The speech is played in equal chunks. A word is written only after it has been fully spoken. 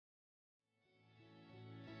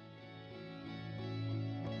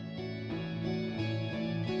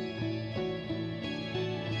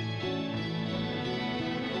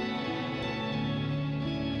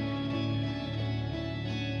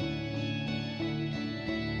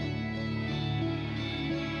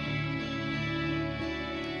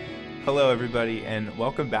Hello, everybody, and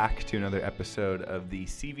welcome back to another episode of the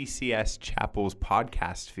CVCS Chapel's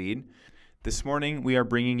podcast feed. This morning, we are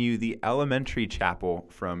bringing you the elementary chapel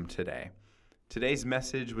from today. Today's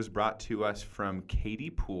message was brought to us from Katie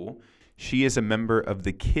Poole. She is a member of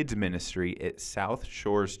the kids ministry at South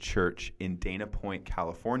Shores Church in Dana Point,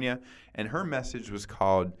 California, and her message was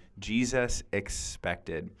called Jesus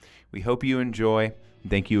Expected. We hope you enjoy.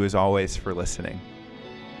 Thank you, as always, for listening.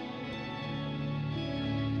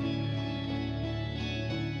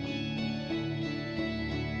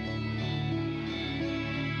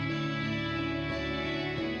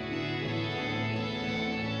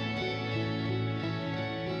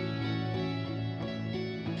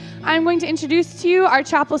 I'm going to introduce to you our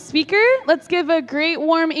chapel speaker. Let's give a great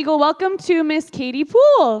warm eagle welcome to Miss Katie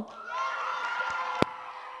Poole.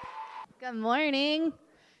 Good morning.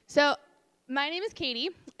 So my name is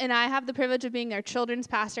Katie, and I have the privilege of being their children's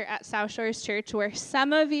pastor at South Shores Church, where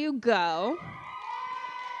some of you go.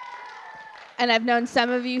 And I've known some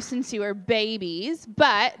of you since you were babies,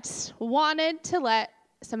 but wanted to let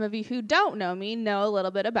some of you who don't know me know a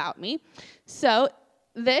little bit about me. So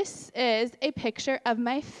this is a picture of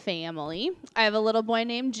my family. I have a little boy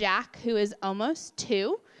named Jack who is almost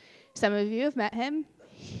 2. Some of you have met him.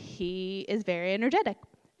 He is very energetic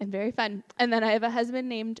and very fun. And then I have a husband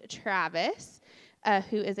named Travis,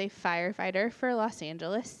 who is a firefighter for Los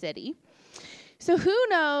Angeles City. So who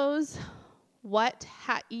knows what,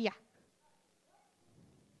 he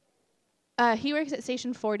works at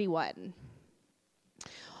Station 41.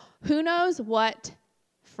 Who knows what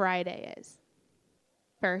Friday is?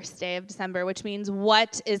 First day of December, which means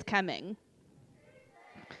what is coming?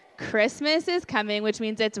 Christmas is coming, which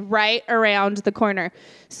means it's right around the corner.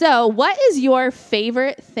 So what is your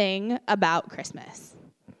favorite thing about Christmas?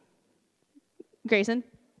 Grayson?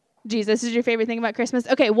 Jesus is your favorite thing about Christmas?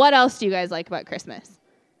 Okay, what else do you guys like about Christmas?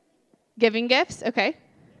 Giving gifts? Okay.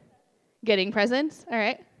 Getting presents? All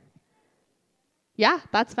right. Yeah,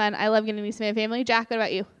 that's fun. I love getting these to my family. Jack, what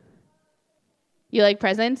about you? You like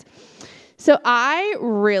presents? So I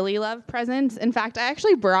really love presents. In fact, I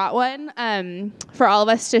actually brought one for all of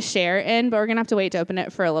us to share in, but we're going to have to wait to open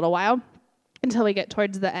it for a little while until we get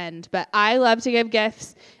towards the end. But I love to give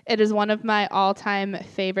gifts. It is one of my all-time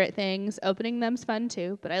favorite things. Opening them's fun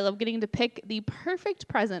too, but I love getting to pick the perfect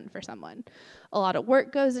present for someone. A lot of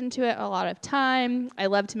work goes into it, a lot of time. I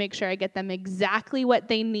love to make sure I get them exactly what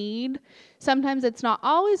they need. Sometimes it's not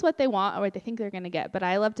always what they want or what they think they're going to get, but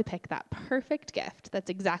I love to pick that perfect gift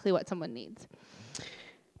that's exactly what someone needs.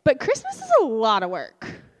 But Christmas is a lot of work.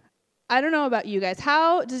 I don't know about you guys.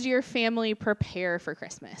 How does your family prepare for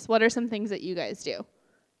Christmas? What are some things that you guys do?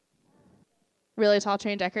 Really tall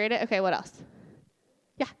tree and decorate it? Okay, what else?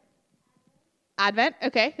 Yeah. Advent?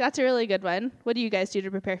 Okay, that's a really good one. What do you guys do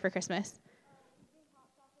to prepare for Christmas?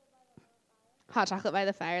 Hot chocolate by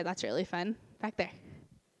the fire. That's really fun. Back there.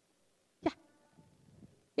 Yeah.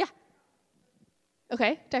 Yeah.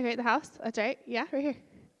 Okay, decorate the house. That's right. Yeah, right here.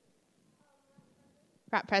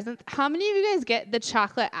 Wrap presents. How many of you guys get the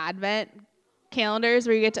chocolate advent calendars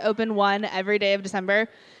where you get to open one every day of December?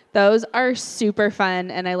 Those are super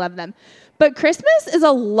fun, and I love them. But Christmas is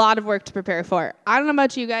a lot of work to prepare for. I don't know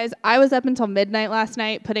about you guys. I was up until midnight last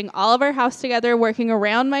night putting all of our house together, working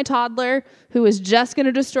around my toddler who was just going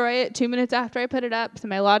to destroy it 2 minutes after I put it up. So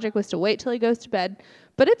my logic was to wait till he goes to bed.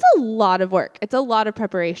 But it's a lot of work. It's a lot of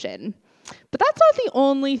preparation. But that's not the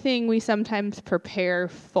only thing we sometimes prepare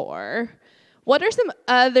for. What are some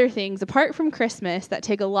other things, apart from Christmas, that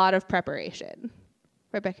take a lot of preparation?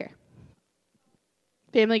 Right back here.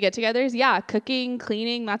 Family get-togethers? Yeah, cooking,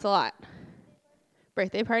 cleaning, that's a lot.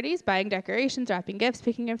 Birthday parties, buying decorations, wrapping gifts,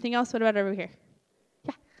 picking everything else. What about over here?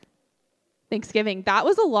 Yeah. Thanksgiving. That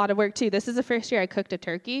was a lot of work, too. This is the first year I cooked a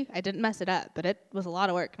turkey. I didn't mess it up, but it was a lot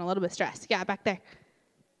of work and a little bit of stress. Yeah, back there.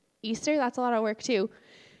 Easter, that's a lot of work, too.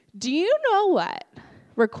 Do you know what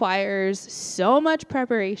requires so much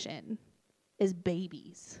preparation? Is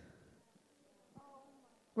babies.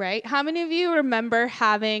 Right? How many of you remember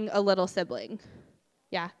having a little sibling?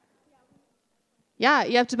 Yeah. Yeah,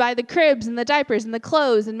 you have to buy the cribs and the diapers and the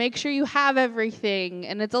clothes and make sure you have everything,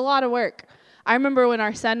 and it's a lot of work. I remember when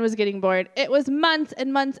our son was getting born, it was months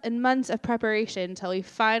and months and months of preparation until we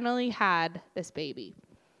finally had this baby.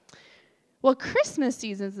 Well, Christmas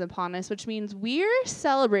season's upon us, which means we're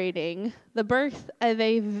celebrating the birth of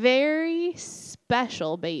a very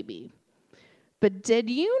special baby. But did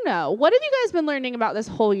you know, what have you guys been learning about this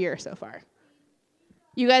whole year so far?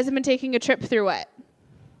 You guys have been taking a trip through what?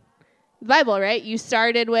 The Bible, right? You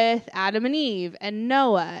started with Adam and Eve and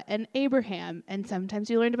Noah and Abraham, and sometimes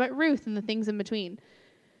you learned about Ruth and the things in between.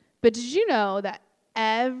 But did you know that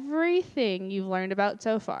everything you've learned about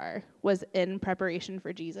so far was in preparation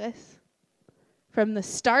for Jesus? From the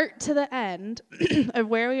start to the end of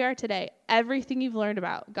where we are today, everything you've learned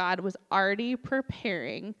about, God was already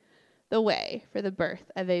preparing the way for the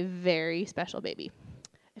birth of a very special baby.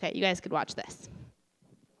 Okay, you guys could watch this.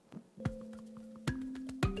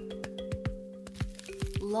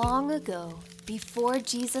 Long ago, before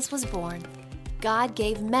Jesus was born, God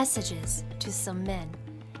gave messages to some men.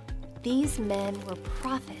 These men were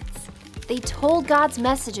prophets. They told God's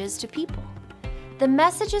messages to people. The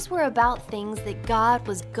messages were about things that God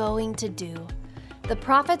was going to do. The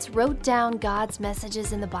prophets wrote down God's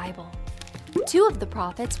messages in the Bible. Two of the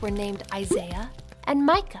prophets were named Isaiah and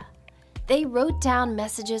Micah. They wrote down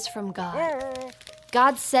messages from God.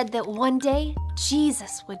 God said that one day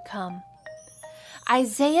Jesus would come.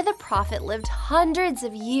 Isaiah the prophet lived hundreds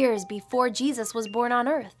of years before Jesus was born on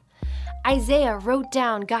earth. Isaiah wrote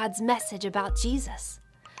down God's message about Jesus.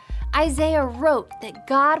 Isaiah wrote that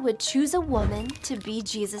God would choose a woman to be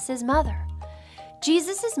Jesus' mother.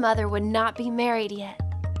 Jesus' mother would not be married yet.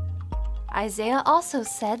 Isaiah also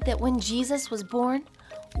said that when Jesus was born,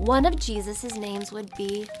 one of Jesus' names would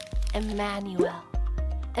be Emmanuel.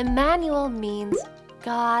 Emmanuel means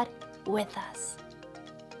God with us.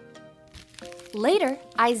 Later,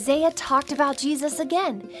 Isaiah talked about Jesus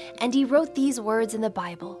again, and he wrote these words in the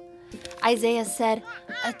Bible. Isaiah said,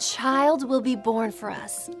 "A child will be born for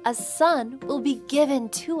us, a son will be given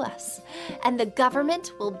to us, and the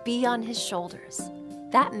government will be on his shoulders."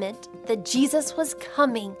 That meant that Jesus was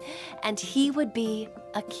coming, and he would be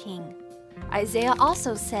a king. Isaiah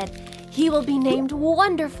also said, "He will be named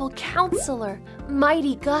Wonderful Counselor,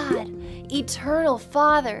 Mighty God, Eternal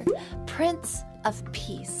Father, Prince of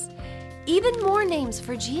Peace." Even more names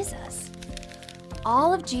for Jesus.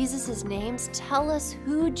 All of Jesus' names tell us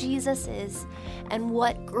who Jesus is and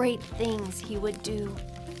what great things he would do.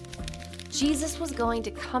 Jesus was going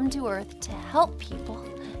to come to earth to help people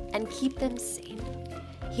and keep them safe.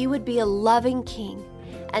 He would be a loving king,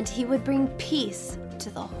 and he would bring peace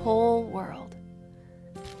to the whole world.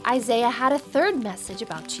 Isaiah had a third message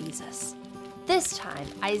about Jesus. This time,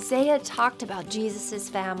 Isaiah talked about Jesus'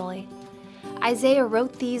 family. Isaiah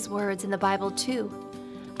wrote these words in the Bible too.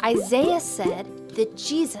 Isaiah said that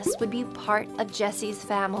Jesus would be part of Jesse's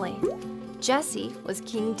family. Jesse was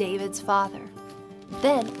King David's father.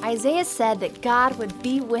 Then Isaiah said that God would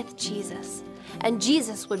be with Jesus, and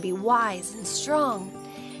Jesus would be wise and strong.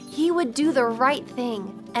 He would do the right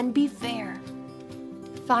thing and be fair.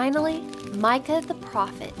 Finally, Micah the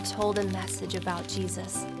prophet told a message about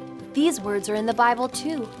Jesus. These words are in the Bible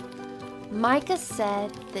too. Micah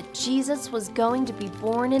said that Jesus was going to be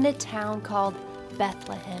born in a town called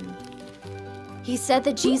Bethlehem. He said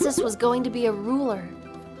that Jesus was going to be a ruler.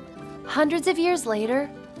 Hundreds of years later,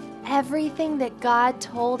 everything that God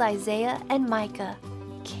told Isaiah and Micah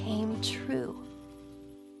came true.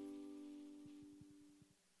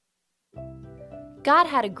 God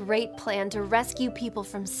had a great plan to rescue people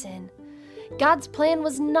from sin. God's plan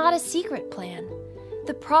was not a secret plan.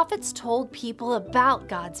 The prophets told people about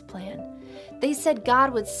God's plan. They said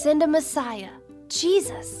God would send a Messiah,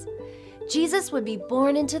 Jesus. Jesus would be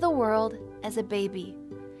born into the world as a baby.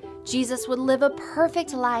 Jesus would live a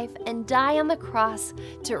perfect life and die on the cross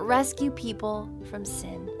to rescue people from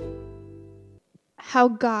sin. How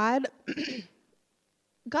God's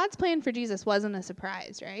plan for Jesus wasn't a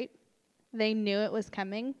surprise, right? They knew it was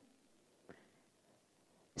coming.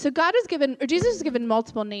 So Jesus was given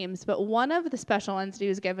multiple names, but one of the special ones that he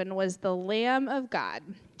was given was the Lamb of God.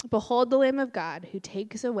 Behold the Lamb of God who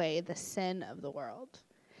takes away the sin of the world.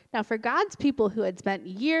 Now, for God's people who had spent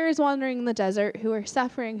years wandering in the desert, who were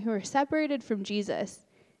suffering, who were separated from Jesus,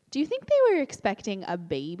 do you think they were expecting a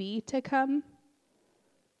baby to come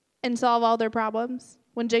and solve all their problems?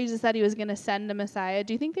 When Jesus said he was going to send a Messiah,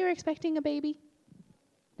 do you think they were expecting a baby?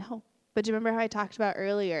 No. But do you remember how I talked about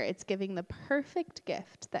earlier? It's giving the perfect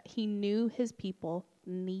gift that he knew his people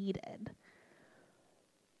needed.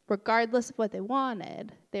 Regardless of what they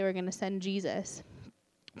wanted, they were going to send Jesus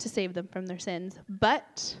to save them from their sins.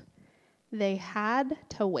 But they had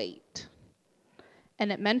to wait.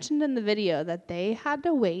 And it mentioned in the video that they had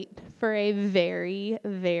to wait for a very,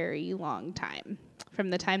 very long time. From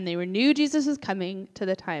the time they knew Jesus was coming to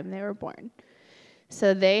the time they were born.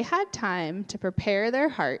 So they had time to prepare their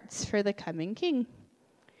hearts for the coming king.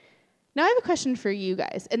 Now I have a question for you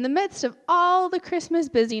guys. In the midst of all the Christmas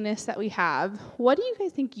busyness that we have, what do you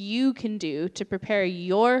guys think you can do to prepare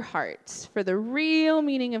your hearts for the real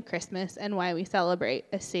meaning of Christmas and why we celebrate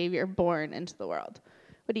a Savior born into the world?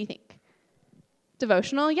 What do you think?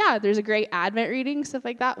 Devotional? Yeah, there's a great Advent reading, stuff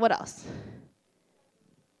like that. What else?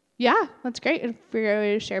 Yeah, that's great. If we're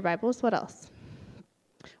going to share Bibles, what else?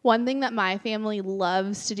 One thing that my family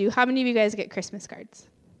loves to do, how many of you guys get Christmas cards?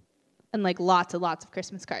 And like lots and lots of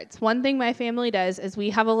Christmas cards. One thing my family does is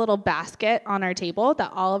we have a little basket on our table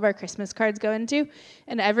that all of our Christmas cards go into.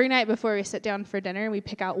 And every night before we sit down for dinner, we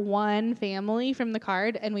pick out one family from the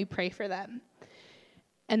card and we pray for them.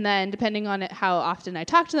 And then depending on it, how often I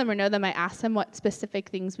talk to them or know them, I ask them what specific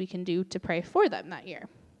things we can do to pray for them that year.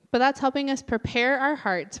 But that's helping us prepare our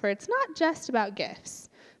hearts where it's not just about gifts,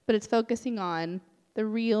 but it's focusing on the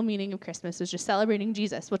real meaning of Christmas, is just celebrating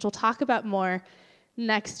Jesus, which we'll talk about more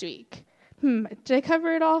next week. Did I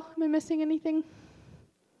cover it all? Am I missing anything?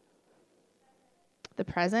 The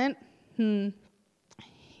present? You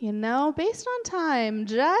know, based on time,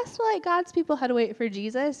 just like God's people had to wait for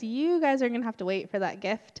Jesus, you guys are going to have to wait for that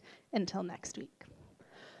gift until next week.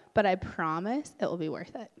 But I promise it will be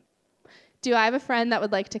worth it. Do I have a friend that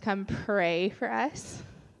would like to come pray for us?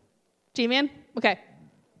 G-Man? Okay.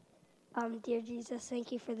 Dear Jesus,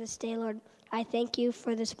 thank you for this day, Lord. I thank you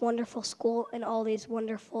for this wonderful school and all these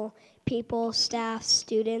wonderful people, staff,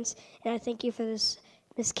 students. And I thank you for this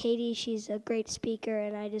Miss Katie. She's a great speaker,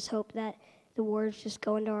 and I just hope that the words just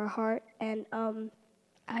go into our heart. And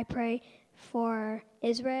I pray for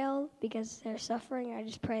Israel because they're suffering. I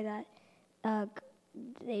just pray that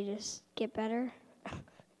they just get better.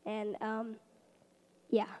 And, and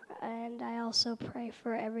I also pray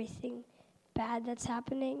for everything bad that's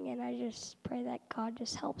happening, and I just pray that God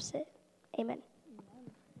just helps it. Amen.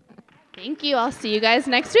 Thank you. I'll see you guys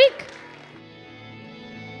next week.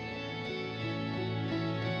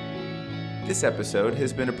 This episode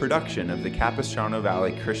has been a production of the Capistrano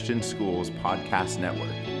Valley Christian Schools Podcast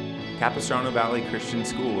Network. Capistrano Valley Christian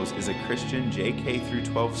Schools is a Christian JK through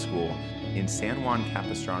 12 school in San Juan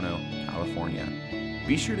Capistrano, California.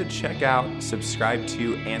 Be sure to check out, subscribe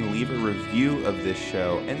to, and leave a review of this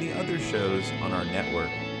show and the other shows on our network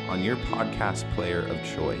on your podcast player of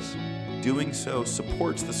choice. Doing so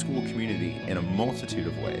supports the school community in a multitude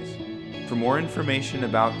of ways. For more information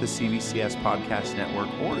about the CVCS Podcast Network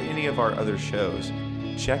or any of our other shows,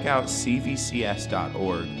 check out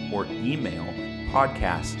cvcs.org or email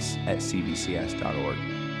podcasts@cvcs.org.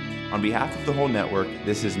 On behalf of the whole network,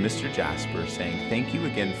 this is Mr. Jasper saying thank you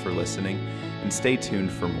again for listening, and stay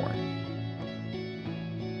tuned for more.